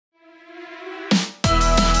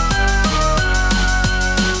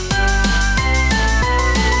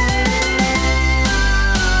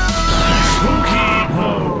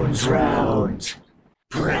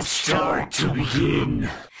begin.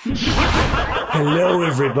 Hello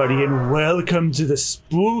everybody and welcome to the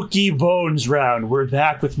Spooky Bones round. We're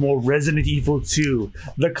back with more Resident Evil 2,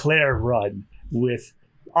 the Claire run, with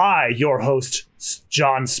I, your host,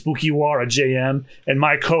 John Spookiwara JM, and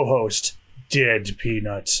my co-host, Dead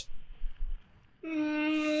Peanut.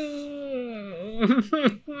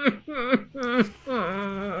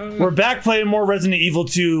 We're back playing more Resident Evil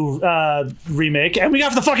 2 remake, and we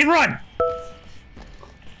got the fucking run!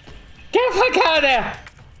 Get the fuck out of there!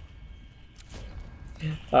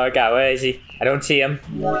 Oh god, where is he? I don't see him.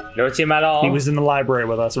 I don't see him at all. He was in the library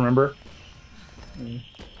with us, remember?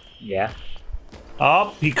 Yeah.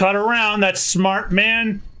 Oh, he cut around, that smart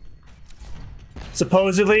man.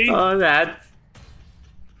 Supposedly. Oh, that.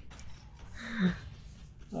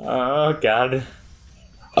 Oh god.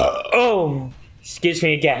 Oh! Excuse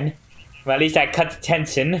me again. Well, at least I cut the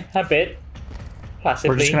tension a bit. Possibly.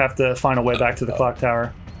 We're just gonna have to find a way back to the clock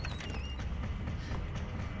tower.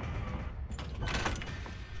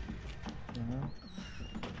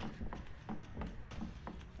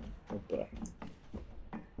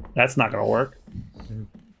 That's not gonna work.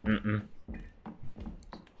 Mm-mm.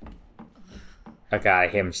 Okay, I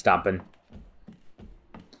hear him stomping.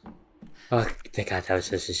 Oh, thank God that was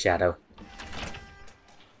just a shadow.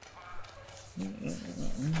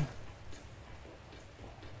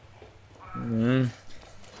 Oh,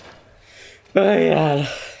 yeah.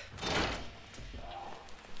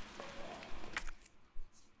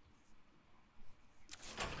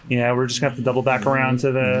 Yeah, we're just gonna have to double back around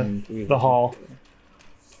to the hall.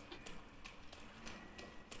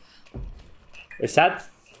 Is that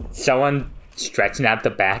someone stretching out the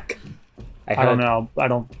back? I don't know.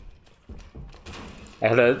 I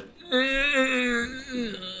heard a...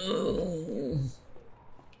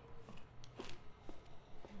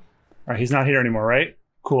 Alright, he's not here anymore, right?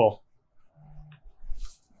 Cool.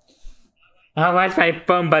 Oh, why's my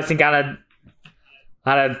phone buzzing got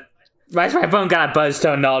why's my phone got a buzz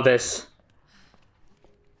tone and all this?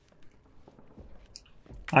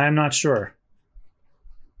 I am not sure.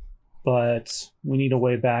 But we need a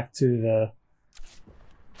way back to the...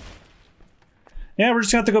 Yeah, we're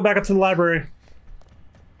just gonna have to go back up to the library.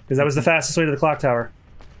 Because that was the fastest way to the clock tower.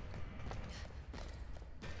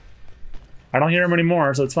 I don't hear him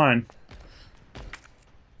anymore, so it's fine.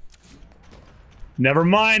 Never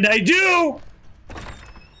mind, I do!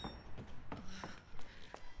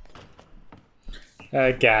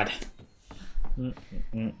 Oh, God. Oh,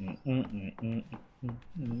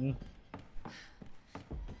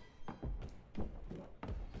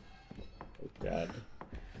 God.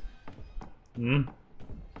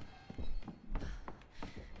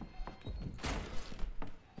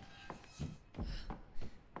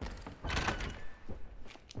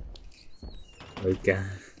 Okay.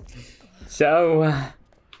 So,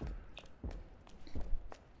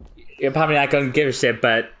 you're probably not gonna give a shit,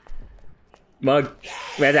 but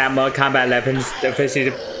Red Hat More Combat 11's officially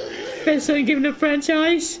the best selling game in the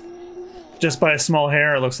franchise. Just by a small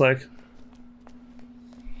hair, it looks like.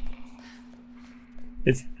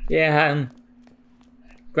 It's... Yeah,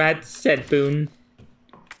 glad said Boone.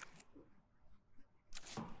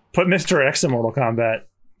 Put Mr. X in Mortal Kombat.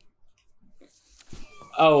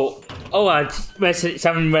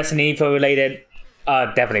 Some Resident Evil related.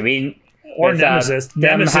 Definitely. Or Nemesis.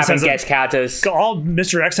 Nemesis having has guest characters. All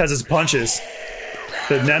Mr. X has his punches.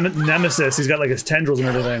 The Nemesis, he's got like his tendrils and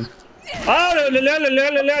everything.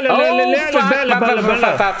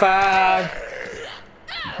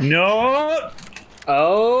 No.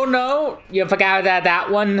 Oh no! You forgot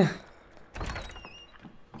that one.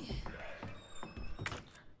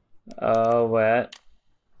 Oh, what?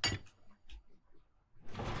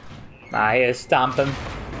 I hear stomping.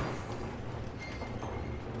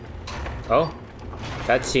 Oh,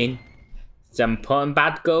 cutscene. Some important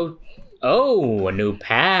about to go. Oh, a new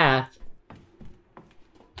path.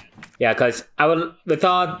 Yeah, because with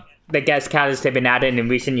all the guest characters they've been added in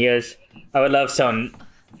recent years, I would love some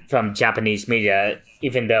from Japanese media,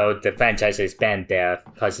 even though the franchise is banned there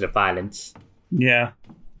because of the violence. Yeah.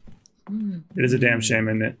 It is a damn shame,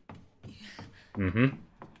 isn't it? Mm-hmm.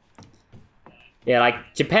 Yeah, like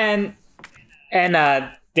Japan, and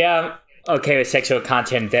they're okay with sexual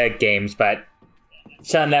content in their games, but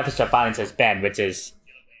certain levels of violence is banned, which is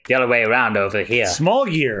the other way around over here. Small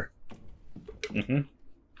gear. Mm-hmm.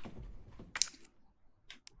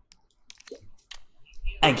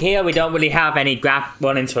 And here we don't really have any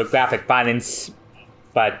warnings for graphic violence,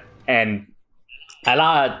 and a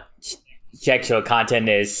lot of sexual content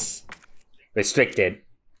is restricted.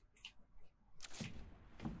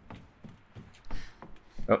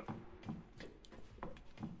 Oh.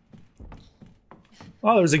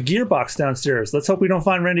 Oh, there's a gearbox downstairs. Let's hope we don't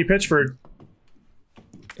find Randy Pitchford.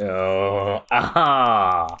 Oh,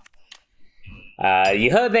 aha.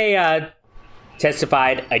 You heard they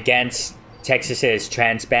testified against Texas's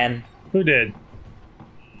trans ban? Who did?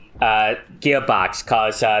 Gearbox,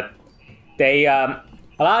 cause they a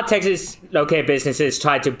lot of Texas local businesses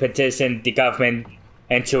tried to petition the government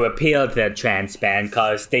and to appeal the trans ban,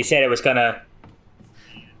 cause they said it was gonna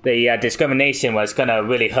the discrimination was gonna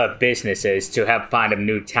really hurt businesses to help find them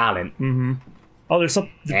new talent. Mm-hmm. Oh, there's some.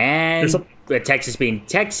 And with Texas being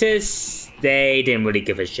Texas, they didn't really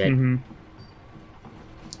give a shit. Mm-hmm.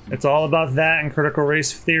 It's all about that and critical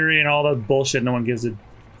race theory and all that bullshit. No one gives it.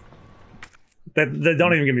 They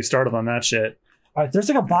don't even get me started on that shit. All right, there's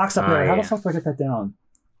like a box up there. How the fuck do I get that down?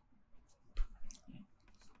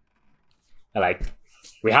 Like,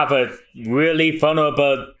 we have a really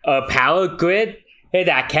vulnerable power grid here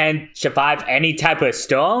that can survive any type of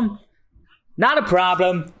storm. Not a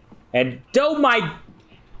problem. And oh my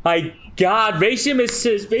god,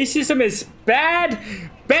 racism is bad.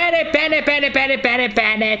 Ban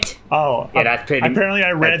it. Oh, yeah, that's pretty. Apparently,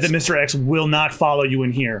 I read that Mr. X will not follow you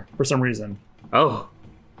in here for some reason. Oh.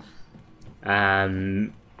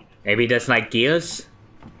 Maybe he doesn't like gears?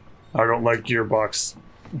 I don't like Gearbox.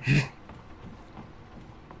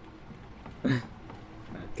 Oh,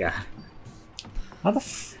 God. How the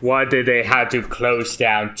Why did they have to close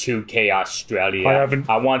down 2K Australia?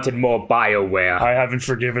 I wanted more BioWare. I haven't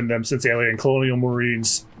forgiven them since Alien Colonial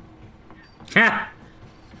Marines.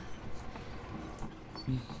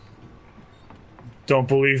 Don't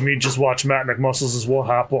believe me? Just watch Matt McMuscles'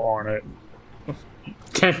 Wahapa on it.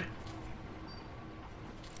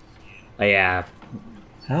 Oh, yeah.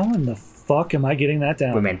 How in the fuck am I getting that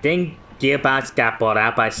down? Wait a minute, didn't Gearbox got bought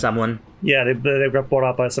out by someone? Yeah, they got bought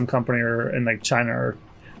out by some company or in like China or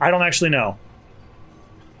I don't actually know.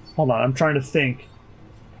 Hold on, I'm trying to think.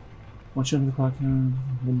 Once you're under the clock, you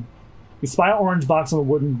spy an orange box on a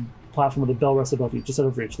wooden platform with a bell rests above you, just out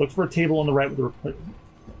of reach. Look for a table on the right with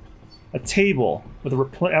a table with a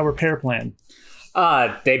repair plan.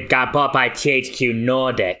 They got bought by THQ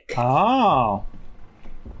Nordic. Oh.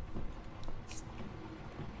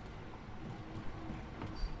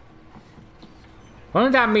 What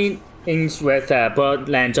does that mean with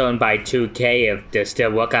Borderlands owned by 2K if they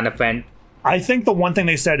still work on the friend? I think the one thing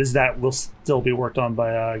they said is that will still be worked on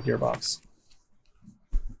by Gearbox.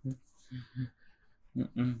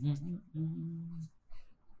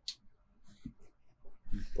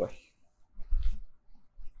 Boy.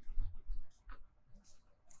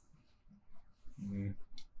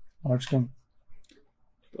 Let's go.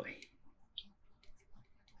 Boy.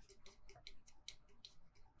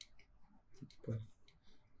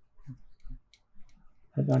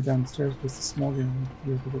 Head on downstairs. There's the small game.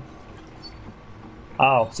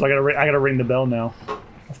 Oh, so I gotta ring the bell now.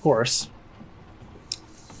 Of course.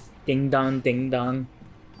 Ding dong, ding dong.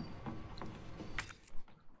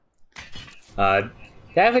 Did I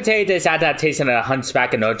ever tell you this adaptation of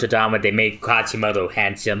Hunchback of Notre Dame where they made Quasimodo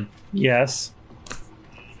handsome? Yes.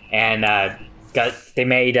 And they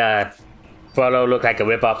made Frollo look like a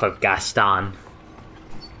ripoff of Gaston.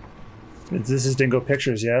 This is Dingo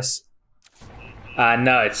Pictures, yes?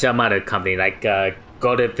 No, it's some other company, like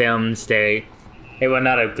Golden Films. They were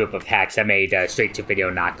another group of hacks that made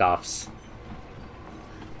straight-to-video knockoffs.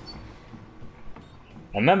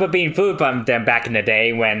 I remember being fooled from them back in the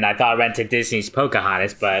day when I thought I rented Disney's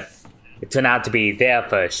Pocahontas, but it turned out to be their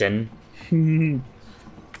version.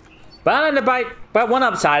 But one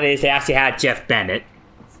upside is they actually had Jeff Bennett.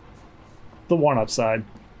 The one upside.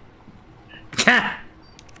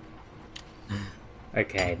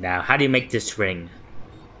 Okay, now how do you make this ring?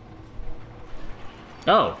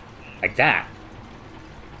 Oh, like that.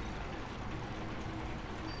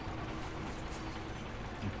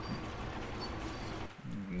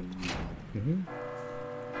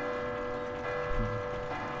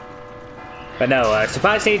 But no,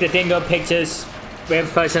 surprisingly, the Dingo Pictures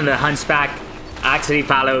version of the Hunchback actually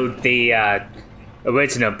followed the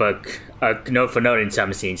original book, note for note in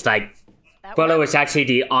some scenes. Like, Frollo was actually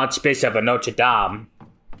the Archbishop of Notre Dame.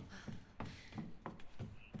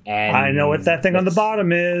 And I know what that thing on the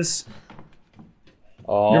bottom is.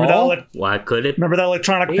 Oh, what could it Remember that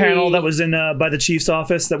electronic panel that was in by the chief's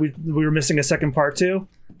office that we were missing a second part to?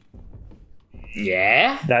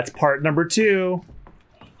 Yeah? That's part number 2.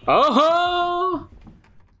 Oh-ho!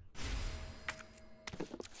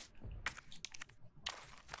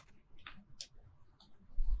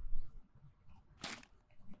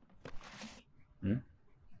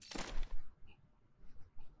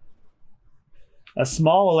 A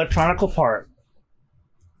small electronical part.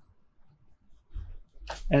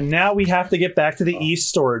 And now we have to get back to the east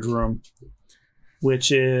storage room,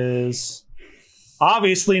 which is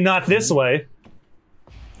obviously not this way.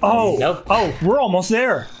 Oh, Nope. oh, we're almost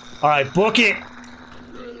there. All right, book it.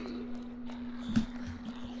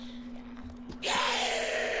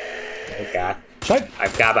 Oh god. I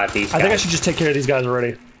forgot about these guys. I think I should just take care of these guys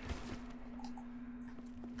already.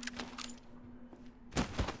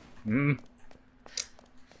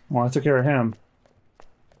 Well, I took care of him.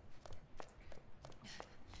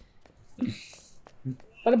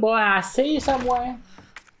 But boy, I see you somewhere.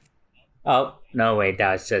 Oh, no, wait,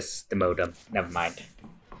 that was just the modem. Never mind.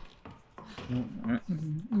 All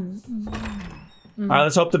right,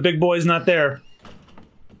 let's hope the big boy's not there.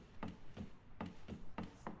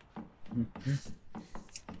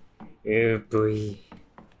 Oh boy.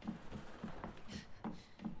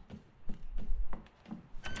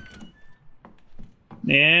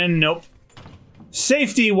 And nope.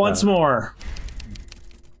 Safety once more.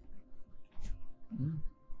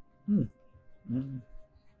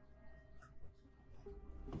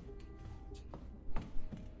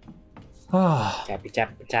 Ah, Tappy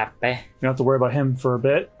tappy tappy. you don't have to worry about him for a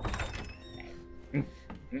bit.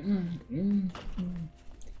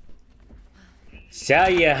 So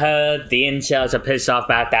you heard the incels are pissed off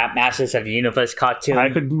about that Masters of the Universe cartoon? I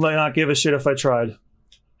could not give a shit if I tried.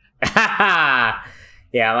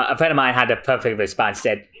 Yeah, a friend of mine had a perfect response.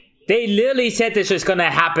 Said they literally said this was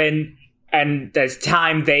gonna happen, and there's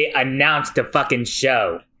time they announced the fucking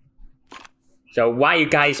show. So why are you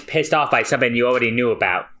guys pissed off by something you already knew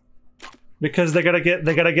about? Because they gotta get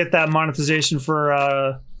that monetization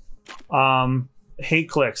for hate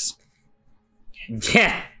clicks.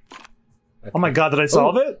 Yeah. Oh my god, did I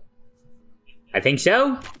solve it? I think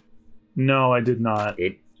so. No, I did not.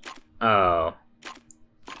 Oh.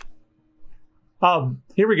 Oh,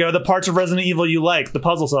 here we go. The parts of Resident Evil you like. The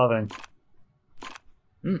puzzle solving.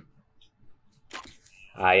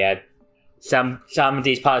 Yeah. Some of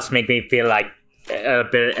these parts make me feel like a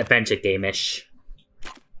bit adventure game-ish.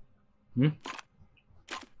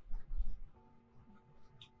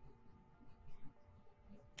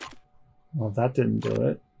 Well, that didn't do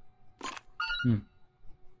it.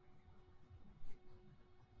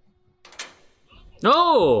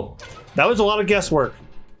 Oh! That was a lot of guesswork.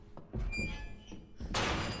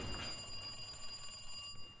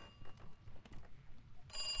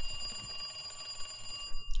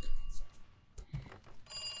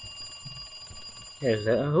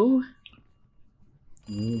 Hello?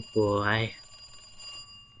 Oh boy.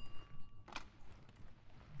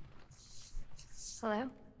 Hello?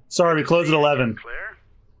 Sorry, we closed at 11. Claire,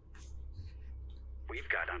 we've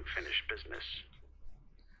got unfinished business.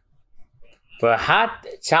 For hot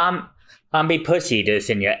zombie pussies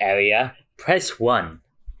in your area, press 1.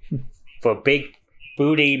 For big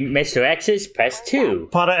booty Mr. X's, press 2.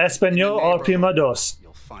 Para español o prima dos.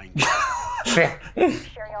 You'll find Sherry,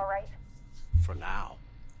 all right? for now.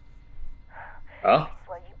 Oh?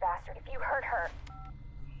 Well, you bastard, if you hurt her.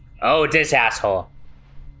 Oh, this asshole.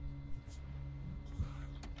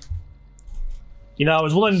 You know, I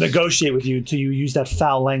was willing to negotiate with you until you used that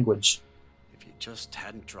foul language. If you just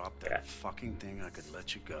hadn't dropped that fucking thing, I could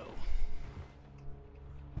let you go.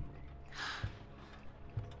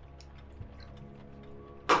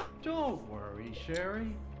 Don't worry,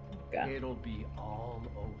 Sherry. Yeah. It'll be all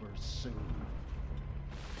over soon.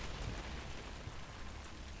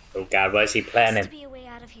 Oh god, what is he Has planning? to be a way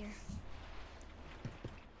out of here.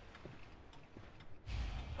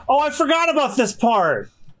 Oh, I forgot about this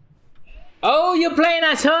part! Oh, you're playing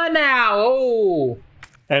as her now! Oh!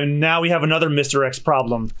 And now we have another Mr. X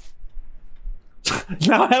problem.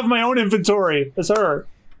 Now I have my own inventory as her.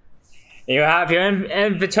 You have your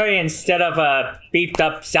inventory instead of a beefed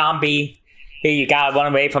up zombie. Here you gotta run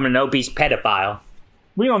away from an obese pedophile.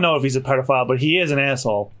 We don't know if he's a pedophile, but he is an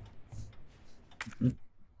asshole.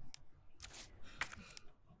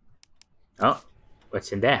 Oh,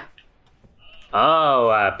 what's in there? Oh,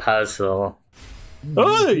 a puzzle.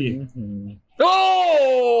 Hey!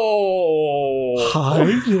 Oh! Hi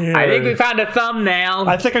there. I think we found a thumbnail.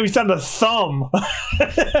 I think I found a thumb.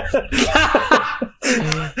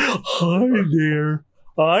 Hi there.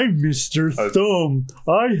 I'm Mr. Thumb.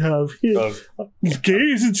 I have his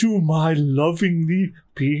gaze into my lovingly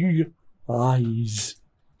big eyes.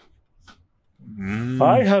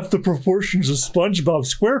 I have the proportions of SpongeBob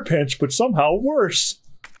SquarePants, but somehow worse.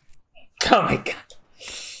 Oh my god.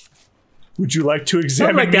 Would you like to Oh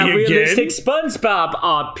examine my god, me realistic again? SpongeBob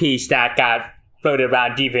art piece that got floated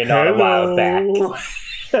around DeviantArt a while back.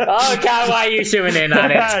 Oh god, why are you zooming in on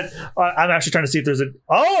it? I'm actually trying to see if there's a...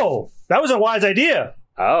 Oh! That was a wise idea.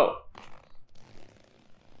 Oh.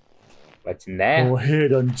 What's in there? Go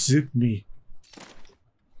ahead, unzip me.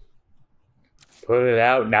 Pull it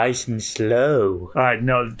out nice and slow. All right,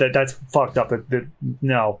 no, that's fucked up.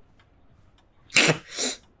 No.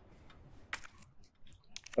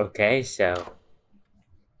 Okay, so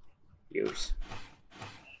use.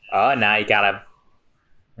 Oh, now you gotta.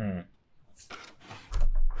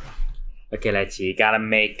 Okay, let's see. You gotta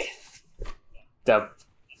make the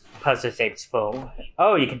puzzle shapes full.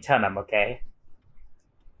 Oh, you can turn them. Okay.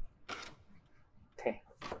 Okay.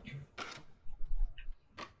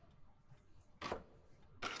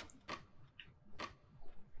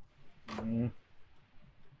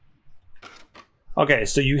 Okay,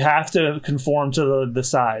 so you have to conform to the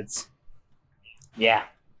sides. Yeah.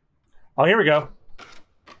 Oh, here we go.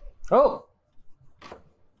 Oh.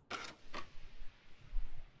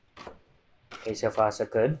 Okay, so far so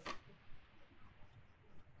good.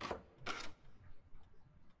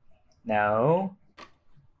 No.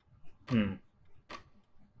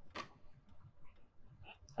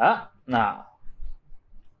 Ah, no.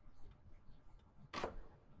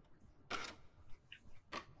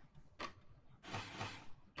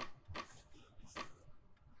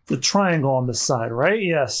 The triangle on this side, right?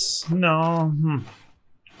 Yes. No.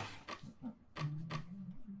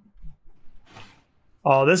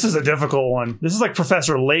 Oh, this is a difficult one. This is like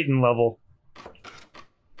Professor Layton level.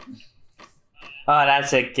 Oh,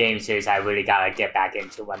 that's a game series I really gotta get back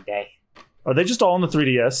into one day. Are they just all on the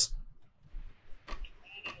 3DS?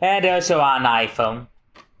 And also on iPhone.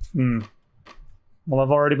 Well,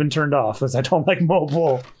 I've already been turned off as I don't like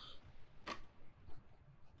mobile.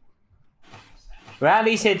 Well, at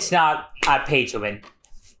least it's not a pay to win.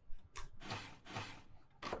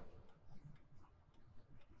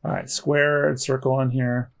 All right, square and circle on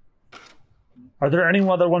here. Are there any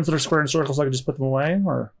other ones that are square and circle so I can just put them away?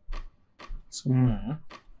 Or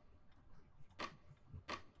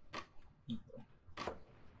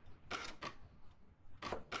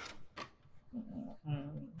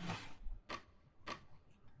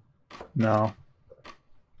no.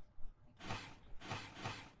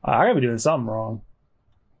 I gotta be doing something wrong.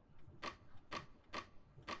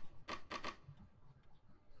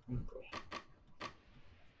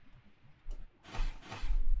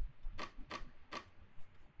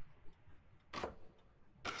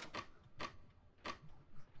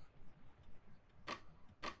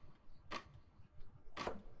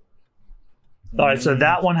 All right, so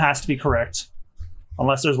that one has to be correct,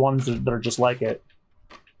 unless there's ones that are just like it.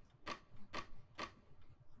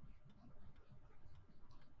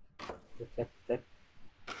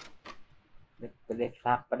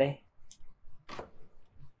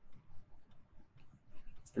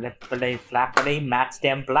 Flippity flappity, match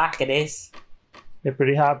them black it is.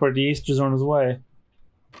 Hippity hopper, the Easter's on his way.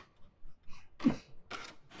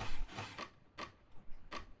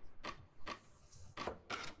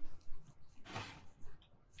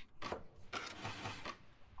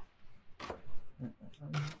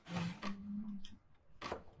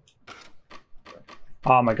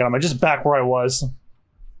 Oh my god, am I just back where I was?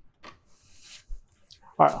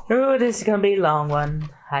 Alright. Oh, this is gonna be a long one.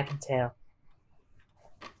 I can tell.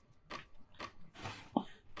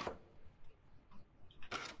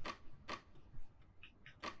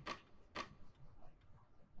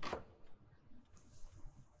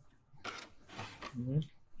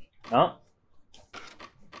 Oh.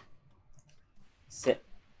 Sit.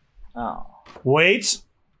 Oh. Wait!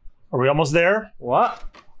 Are we almost there? What?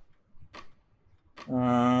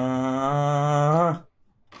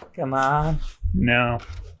 Come on. No.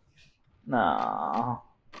 No.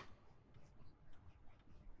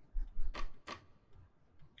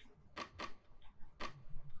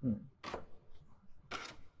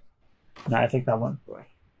 No, I think that one. Boy.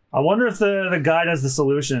 I wonder if the guide has the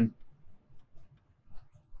solution.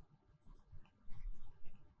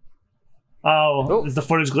 Oh, is the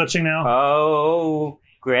footage glitching now? Oh,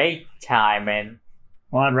 great timing.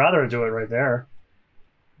 Well, I'd rather do it right there.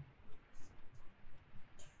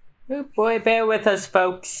 Oh boy, bear with us,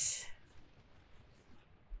 folks.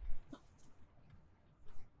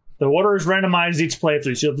 The order is randomized each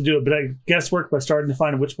playthrough, so you have to do a bit of guesswork by starting to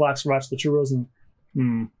find which blocks match the true rows and...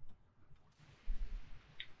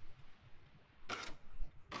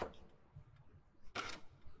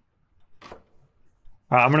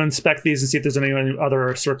 I'm going to inspect these and see if there's any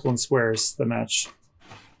other circle and squares that match.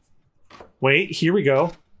 Wait, here we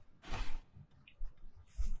go.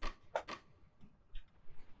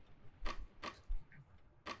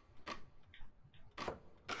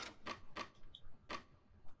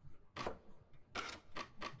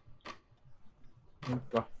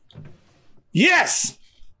 Yes!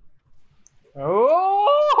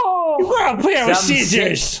 Oh! You got a pair of Some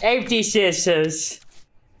scissors. Empty scissors.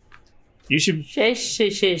 You should.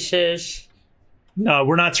 Scissors. No,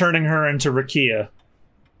 we're not turning her into Rakia.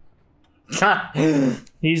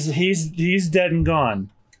 He's dead and gone.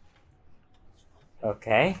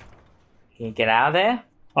 Okay. Can you get out of there?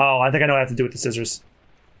 Oh, I think I know what I have to do with the scissors.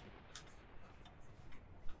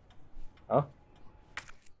 Oh.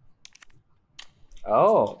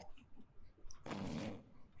 Oh.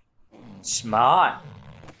 Smart.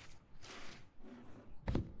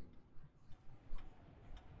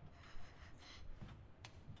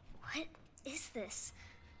 What is this?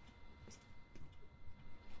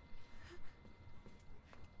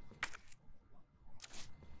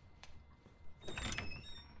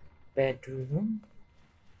 Bedroom.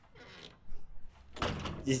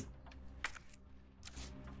 Just...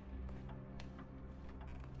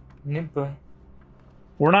 Boy.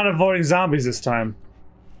 We're not avoiding zombies this time.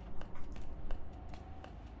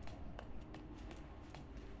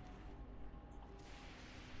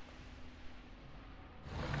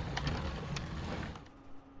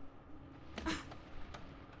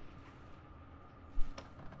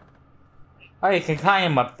 Oh, you can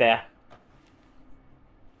climb up there.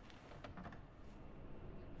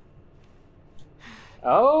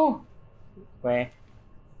 Oh? Wait.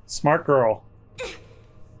 Smart girl.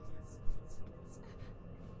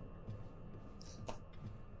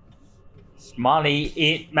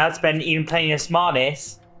 Smarty, Mouse been eating plenty of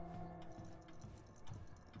Smarties.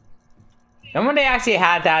 Remember they actually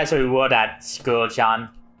had that as a reward at school, John?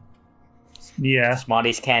 Yeah.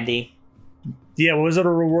 Smarties candy. Yeah, what was it a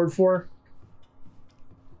reward for?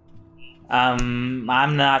 I'm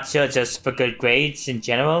not sure, just for good grades in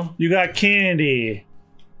general. You got candy.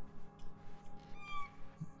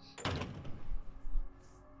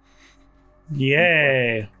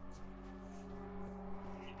 Yay.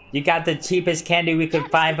 You got the cheapest candy we could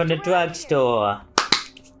find from the drugstore.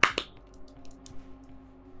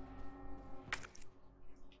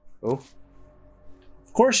 Oh.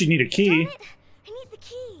 Of course you need a key. Damn it! I need the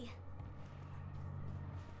key.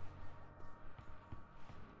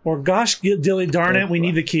 Or gosh dilly darn it, we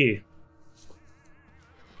need the key.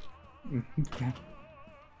 Okay.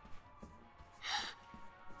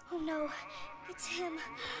 Oh no, it's him.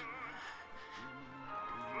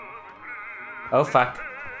 Oh fuck.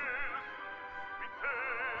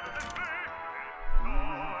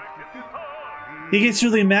 He gets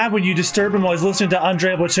really mad when you disturb him while he's listening to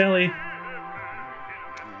Andrea Bocelli.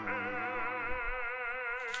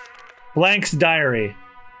 Blank's diary.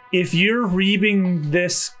 If you're reading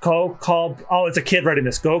this, go call. Oh, it's a kid writing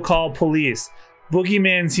this. Go call police.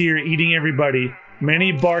 Boogeyman's here, eating everybody.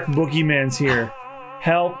 Many bark boogeyman's here.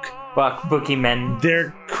 Help. Fuck boogeymen.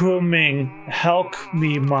 They're coming. Help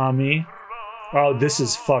me, mommy. Oh, this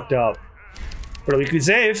is fucked up. But we could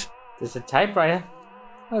save. There's a typewriter.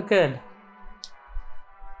 Oh, good.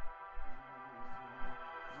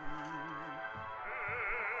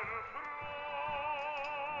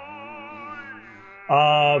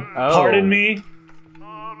 Pardon me?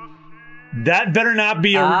 That better not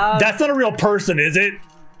be a- that's not a real person, is it?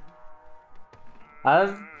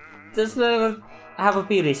 Just have a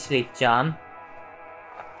beauty sleep, John.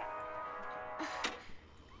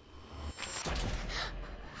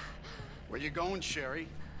 Where you going, Sherry?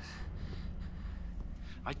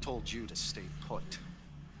 I told you to stay put.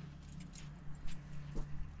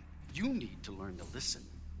 You need to learn to listen.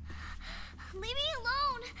 Leave me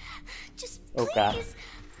alone. Just Oh, please. God.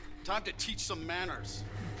 Time to teach some manners.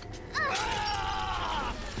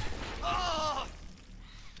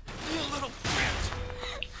 You little bitch!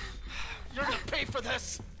 You're gonna pay for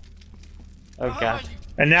this. Oh god.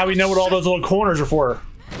 And now we know what all those little corners are for.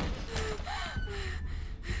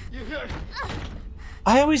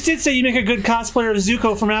 I always did say you make a good cosplayer of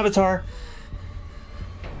Zuko from Avatar.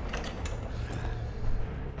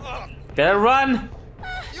 Better run!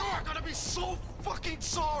 You are gonna be so fucking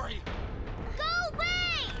sorry. Go away.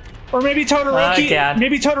 Or maybe Todoroki. Oh, God.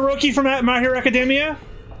 Maybe Todoroki from My Hero Academia.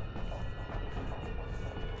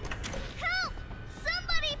 Help!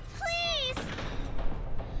 Somebody, please.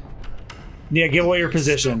 Yeah, give away your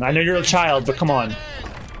position. I know you're a child, but come on. Gotta hide.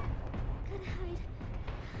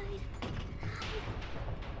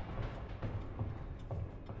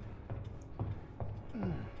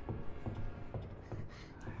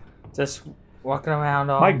 Just walking around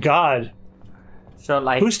all My God, so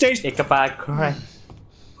like Who stays- Ichabod Crane.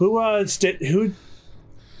 who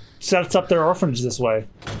sets up their orphanage this way?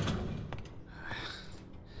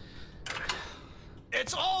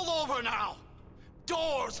 It's all over now.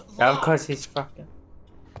 Doors locked. Of course he's fucking.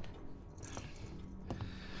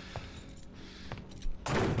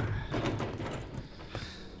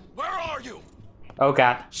 Where Oh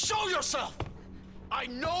god. Show yourself! I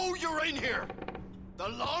know you're in here! The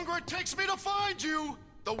longer it takes me to find you,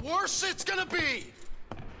 the worse it's gonna be!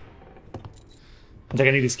 I think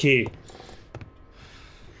I need his key.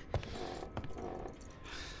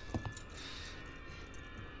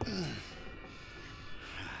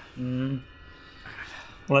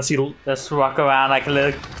 Unless he... Just walk around like a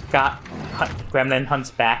little gremlin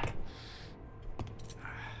hunts back.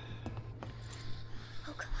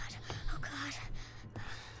 Oh god. Oh god.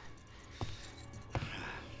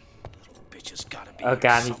 Little bitch has gotta be Oh here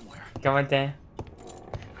god, he's somewhere. going there.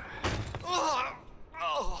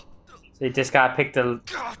 Oh, So you just gotta pick the...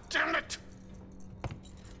 God damn it!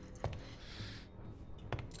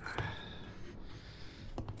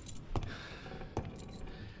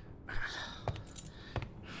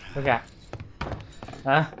 Okay.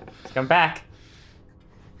 Huh? He's come back.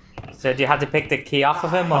 So do you have to pick the key off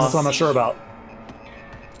of him, or... That's what I'm not sure about.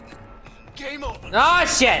 Game over! Oh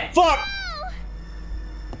shit! Fuck!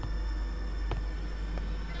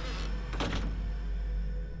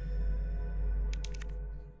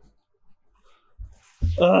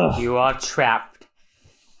 Ugh. You are trapped.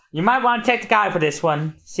 You might want to take the guy for this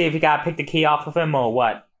one. See if you gotta pick the key off of him or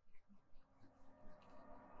what.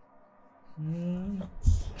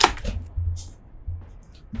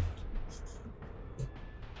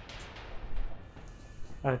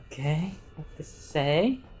 Okay, what does it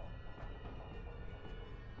say?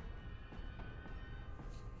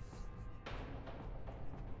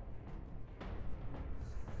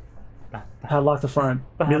 Padlock the front.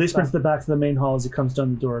 Billy sprints the back to the main hall as he comes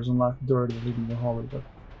down the doors and lock the door to the leading the hallway. Gotta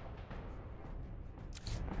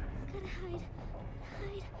hide.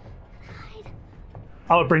 Hide. Hide.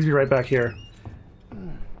 Oh, it brings me right back here.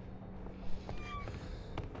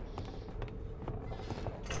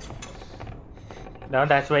 No,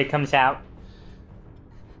 that's where he comes out.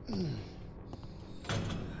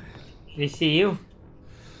 We see you.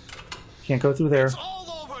 Can't go through there. It's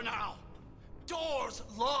all over now! Doors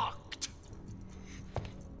locked!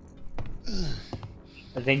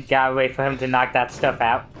 I think you gotta wait for him to knock that stuff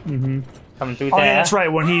out. Mm-hmm. Coming through Oh there. yeah, that's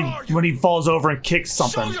right. When he falls over and kicks Show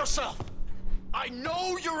something, yourself! I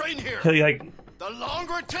know you're in here! he like The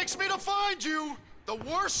longer it takes me to find you, the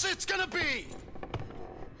worse it's gonna be!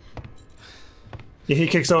 he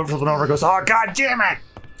kicks over something over and goes, "Oh god damn it!"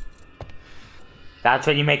 That's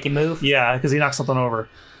when you make your move? Yeah, because he knocks something over.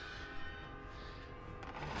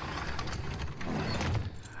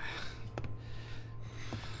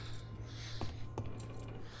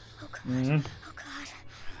 Oh god. Mm-hmm. Oh god.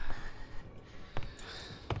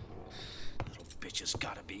 Little bitch has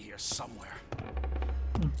gotta be here somewhere.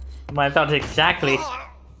 Well, I thought exactly.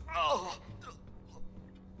 Oh,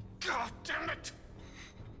 God damn it!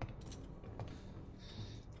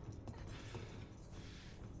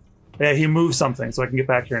 Yeah, he moves something, so I can get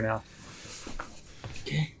back here now.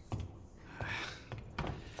 Okay.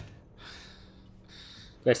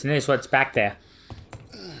 Listen, here's what's back there.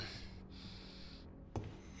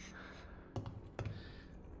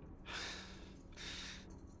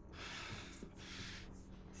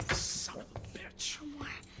 Son of a bitch. No more.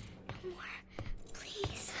 No more.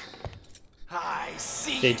 Please. I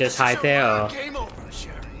see. They just This is hide your there, last or- Game over,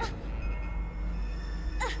 Sherry.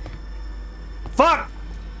 Fuck!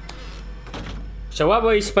 So what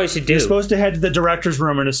were you supposed to do? You're supposed to head to the director's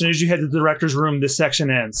room, and as soon as you head to the director's room, this section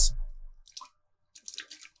ends.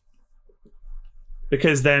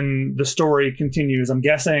 Because then the story continues. I'm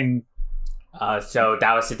guessing. So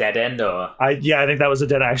that was a dead end, or? I think that was a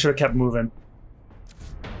dead. I should have kept moving.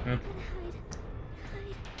 Gotta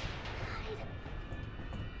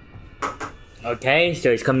hide. Hide. Okay,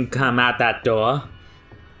 so he's come out that door.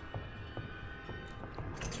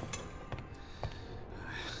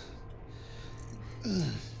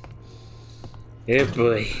 Oh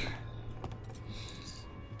boy.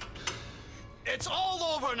 It's all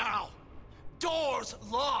over now. Doors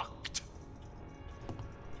locked.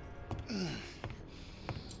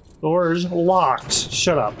 Doors locked.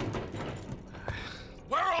 Shut up.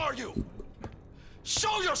 Where are you?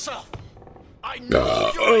 Show yourself. I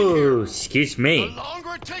know you're in here. Oh, excuse The me.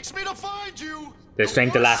 longer it takes me to find you, The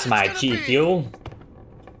strength to worse last my it's G gonna be. fuel.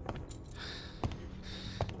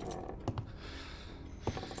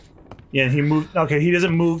 Yeah, he moved. Okay, he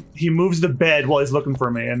doesn't move. He moves the bed while he's looking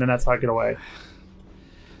for me, and then that's how I get away.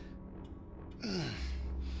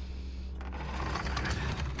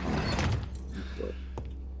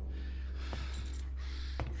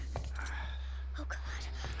 Oh god. Oh god.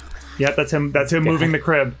 Yep, that's him. That's him moving the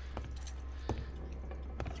crib.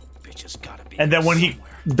 Bitch has gotta be And then here when he somewhere.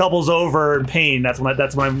 doubles over in pain, that's when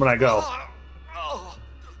I go. Oh.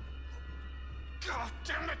 God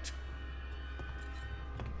damn it.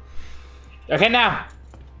 Okay, now.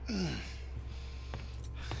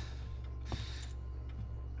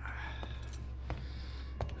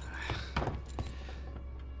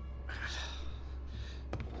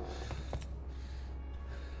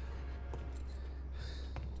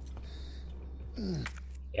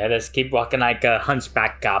 Yeah, just keep walking like a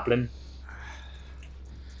hunchback goblin.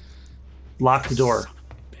 Lock the door.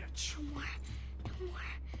 No more. No more.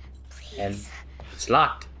 Please. And it's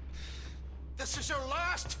locked. This is your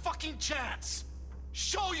last fucking chance.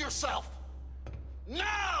 Show yourself.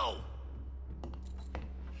 Now!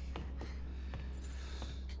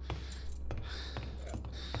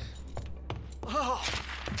 Oh,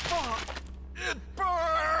 fuck. It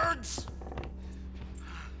burns!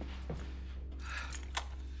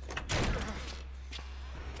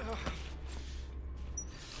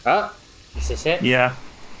 Oh, is this it? Yeah.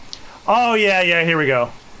 Oh, yeah, yeah, here we go.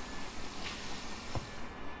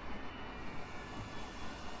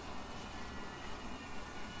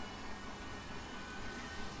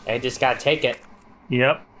 I just gotta take it.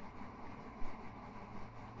 Yep.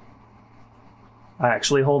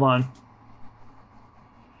 Actually, hold on.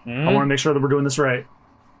 I want to make sure that we're doing this right.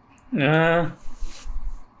 I'm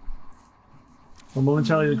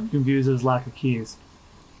momentarily confused at his lack of keys.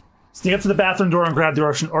 Sneak up to the bathroom door and grab the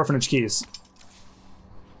orphanage keys.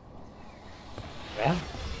 Well,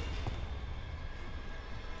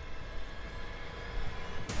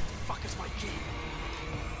 Fuck is my key?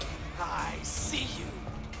 I see you.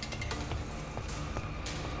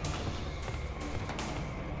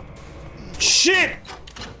 Shit!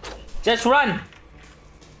 just run.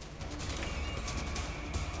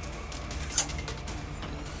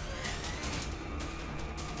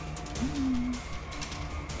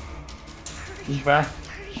 Bruh.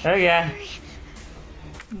 Oh yeah.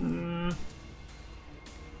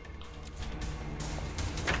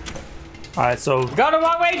 Alright, so... Go the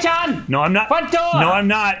wrong way, John! No, I'm not. Front door! No, I'm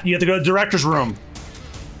not. You have to go to the director's room.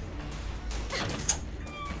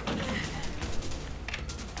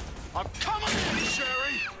 I'm coming for you,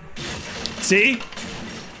 Sherry. See?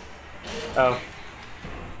 Oh.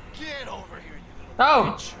 Get over here, you little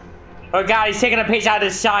Oh! bitch. Oh god, he's taking a page out of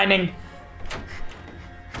The Shining.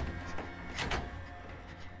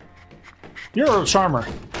 You're a charmer.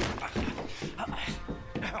 Game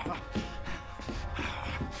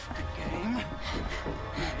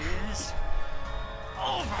is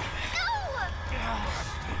over.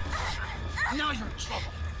 Now you're in trouble.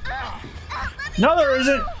 No, there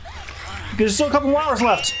isn't. There's still a couple more hours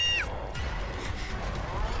left.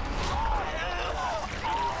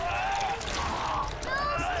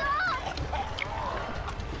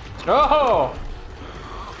 Oh!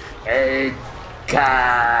 Hey,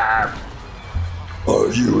 cop! Are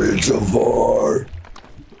you in so far?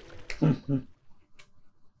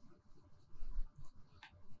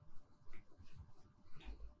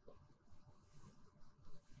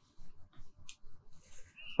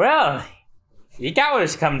 Well, you got what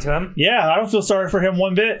was coming to him. Yeah, I don't feel sorry for him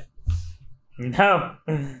one bit. No.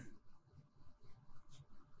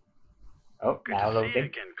 Oh, now a little bit.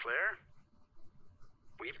 again, Claire.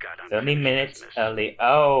 We've got 30 minutes early.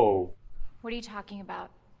 Oh. What are you talking about?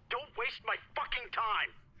 Don't waste my fucking time.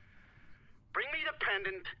 Bring me the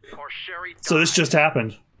pendant, or Sherry. So this just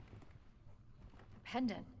happened.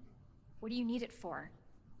 Pendant. What do you need it for?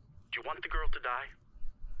 Do you want the girl to die?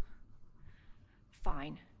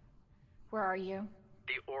 Fine. Where are you?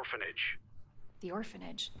 The orphanage. The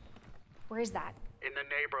orphanage. Where is that? In the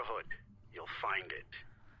neighborhood. You'll find it.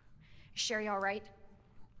 Is Sherry all right?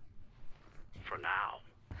 For now.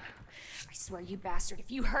 I swear, you bastard, if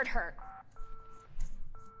you hurt her.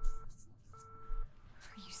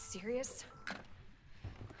 Are you serious?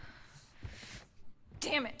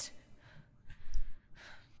 Damn it.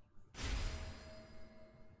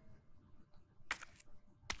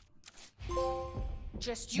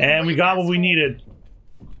 Just you And we wait, got what we asshole. needed.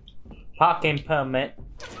 Parking permit.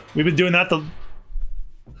 We've been doing that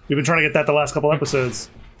we've been trying to get that the last couple episodes.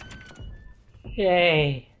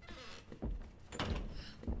 Yay.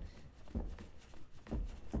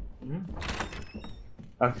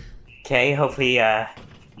 Okay, hopefully,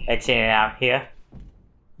 exiting out here.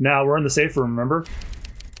 Now we're in the safe room, remember?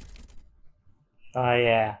 Oh,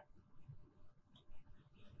 yeah.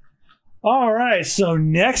 All right, so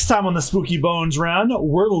next time on the Spooky Bones round,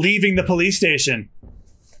 we're leaving the police station.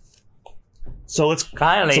 So let's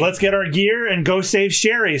Finally. get our gear and go save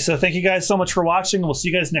Sherry. So thank you guys so much for watching. We'll see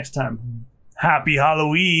you guys next time. Happy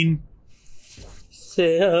Halloween.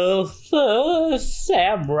 Silver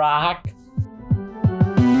Samrock.